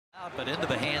But into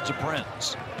the hands of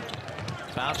Prince.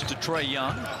 Bounce to Trae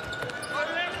Young.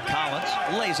 Collins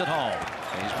lays it home.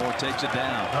 Bazemore takes it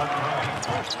down.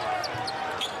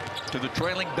 To the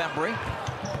trailing Bembry.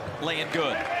 Laying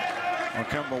good. Well,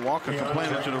 Kemba Walker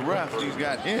complaining to the ref. He's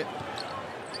got hit.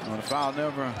 Well, the foul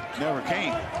never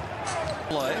came.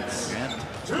 Play. And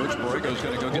Coach Borrego's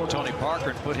going to go get Tony Parker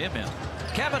and put him in.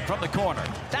 Kevin from the corner.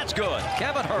 That's good.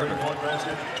 Kevin Huerter.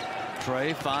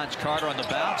 Trae finds Carter on the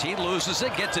bounce. He loses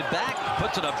it, gets it back,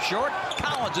 puts it up short.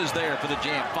 Collins is there for the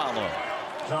jam follow.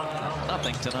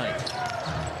 Nothing tonight.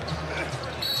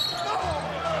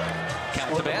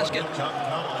 Count the basket.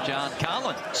 John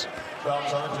Collins.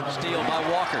 Steal by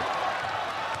Walker.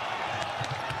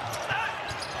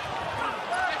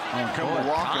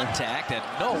 Walker. Contact and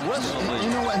no whistle. You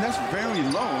know what? And that's very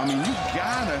low. I mean, you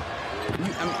gotta.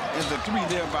 There's a three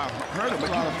there by Huerter, but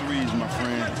a lot of threes, my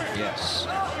friend. Yes.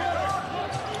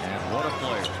 And what a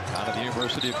player out of the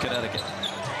University of Connecticut.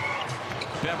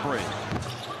 Bembry.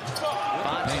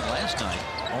 5 last night.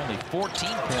 Only 14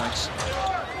 points.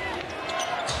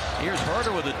 Here's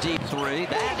Huerter with a deep three.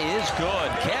 That is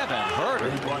good. Kevin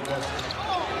Huerter.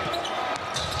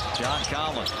 John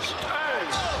Collins.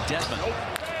 Dedmon.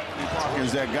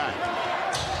 Parker's that guy.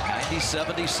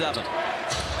 90-77.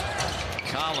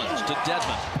 Collins to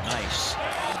Dedmon. Nice.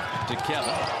 To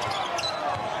Kevin.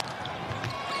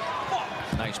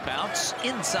 Nice bounce.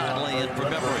 Inside lay-in for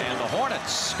Bembry. And the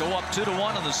Hornets go up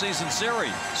 2-1 in the season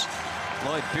series.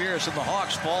 Lloyd Pierce and the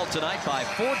Hawks fall tonight by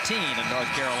 14 in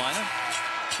North Carolina.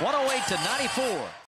 108-94.